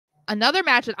another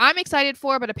match that I'm excited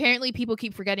for, but apparently people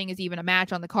keep forgetting is even a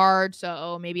match on the card.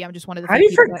 So maybe I'm just one of the How do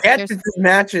you forget that this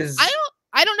match is?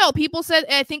 I don't know. People said,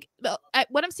 I think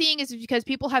what I'm seeing is because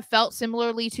people have felt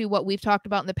similarly to what we've talked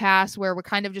about in the past, where we're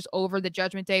kind of just over the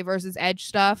Judgment Day versus Edge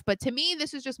stuff. But to me,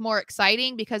 this is just more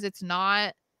exciting because it's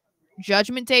not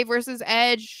Judgment Day versus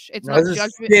Edge. It's not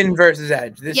Judgment Finn versus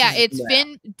Edge. It's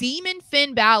Demon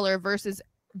Finn Balor versus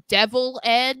Devil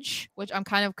Edge, which I'm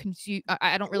kind of confused.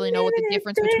 I don't really know what the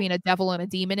difference between a devil and a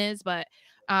demon is, but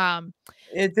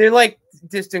they're like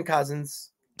distant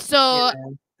cousins. So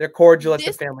they're cordial at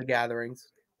the family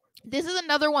gatherings. This is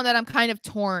another one that I'm kind of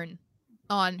torn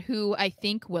on who I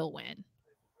think will win.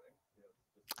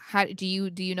 How do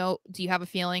you know? Do you have a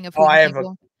feeling of who I have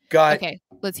a gut? Okay,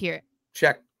 let's hear it.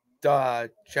 Checked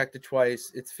it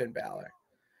twice. It's Finn Balor.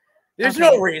 There's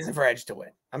no reason for Edge to win.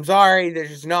 I'm sorry. There's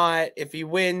just not. If he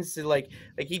wins, like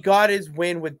he got his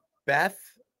win with Beth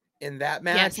in that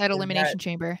match. Yes, at Elimination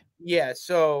Chamber. Yeah.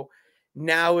 So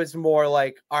now it's more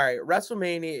like, all right,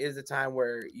 WrestleMania is a time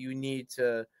where you need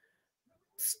to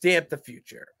stamp the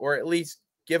future, or at least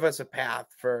give us a path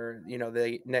for,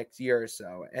 the next year or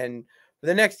so. And for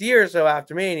the next year or so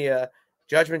after Mania,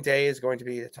 Judgment Day is going to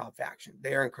be the top faction.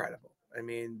 They are incredible. I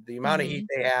mean, the amount of heat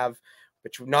they have,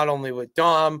 which not only with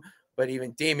Dom, but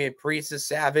even Damian Priest is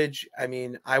savage. I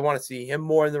mean, I want to see him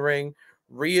more in the ring.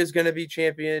 Rhea's going to be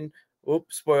champion.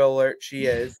 Oops, spoiler alert, she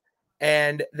is.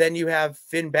 And then you have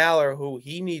Finn Balor, who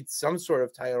he needs some sort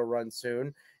of title run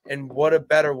soon. And what a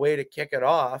better way to kick it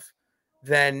off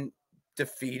than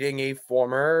defeating a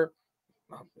former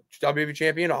WWE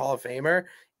champion, a Hall of Famer,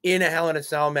 in a Hell in a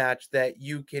Cell match that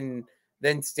you can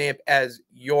then stamp as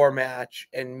your match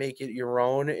and make it your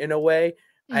own in a way.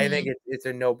 I think it's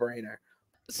a no-brainer.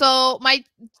 So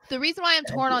the reason why I'm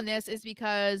torn on this is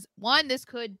because, one, this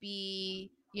could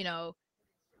be,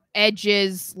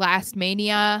 Edge's last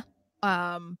Mania,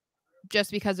 just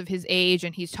because of his age,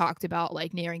 and he's talked about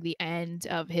like nearing the end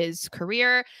of his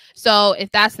career. So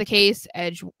if that's the case,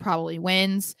 Edge probably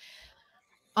wins.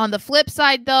 On the flip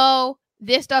side, though,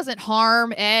 this doesn't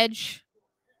harm Edge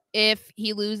if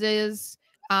he loses.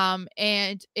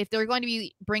 And if they're going to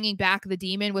be bringing back the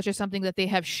Demon, which is something that they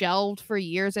have shelved for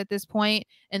years at this point,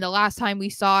 and the last time we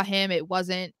saw him, it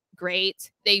wasn't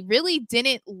great. They really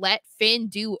didn't let Finn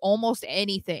do almost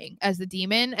anything as the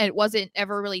Demon, and it wasn't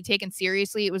ever really taken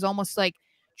seriously. It was almost like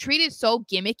treated so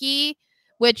gimmicky,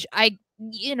 which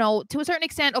to a certain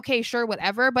extent, okay, sure,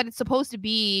 whatever, but it's supposed to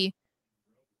be,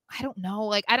 I don't know,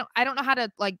 like I don't know how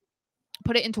to like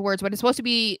put it into words, but it's supposed to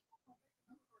be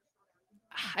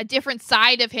a different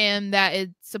side of him that is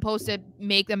supposed to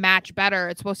make the match better.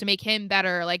 It's supposed to make him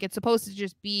better. Like, it's supposed to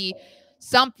just be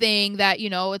something that,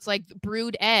 it's like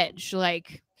Brood Edge.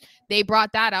 Like, they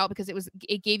brought that out because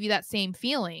it gave you that same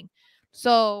feeling.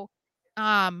 So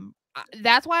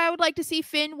that's why I would like to see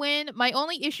Finn win. My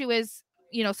only issue is,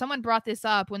 someone brought this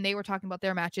up when they were talking about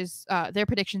their matches, their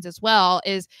predictions as well,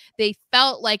 is they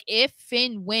felt like if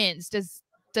Finn wins,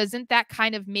 doesn't that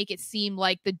kind of make it seem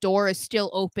like the door is still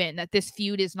open, that this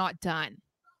feud is not done,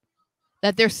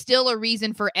 that there's still a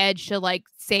reason for Edge to like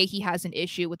say he has an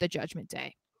issue with the Judgment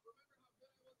Day?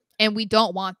 And we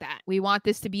don't want that. We want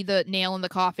this to be the nail in the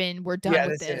coffin. We're done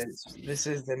with this. This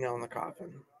is the nail in the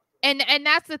coffin. And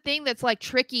that's the thing that's like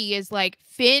tricky, is like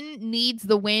Finn needs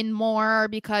the win more,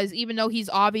 because even though he's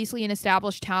obviously an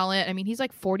established talent, I mean, he's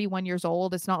like 41 years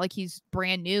old. It's not like he's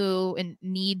brand new and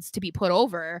needs to be put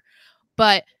over.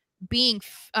 But being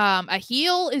a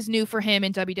heel is new for him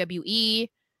in WWE.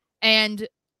 And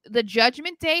the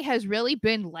Judgment Day has really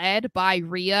been led by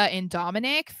Rhea and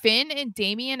Dominic. Finn and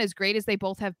Damian, as great as they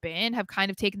both have been, have kind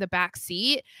of taken the back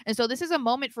seat. And so this is a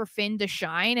moment for Finn to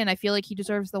shine, and I feel like he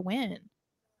deserves the win.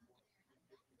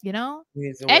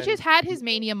 Edge has had his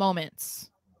Mania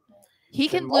moments. He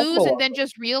can lose and then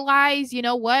just realize, you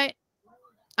know what?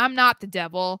 I'm not the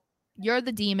devil. You're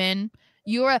the demon.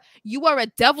 You are a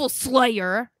devil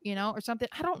slayer, or something.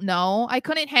 I don't know. I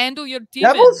couldn't handle your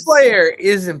demons. Devil slayer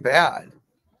isn't bad.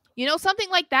 Something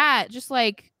like that. Just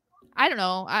like, I don't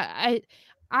know.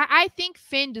 I think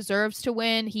Finn deserves to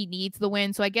win. He needs the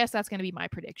win. So I guess that's going to be my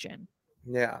prediction.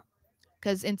 Yeah.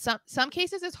 Because in some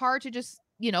cases, it's hard to just,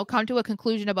 come to a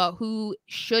conclusion about who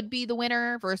should be the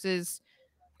winner versus,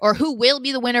 or who will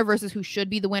be the winner versus who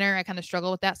should be the winner. I kind of struggle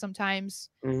with that sometimes.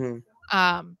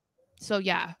 Mm-hmm. So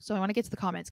yeah. So I want to get to the comments.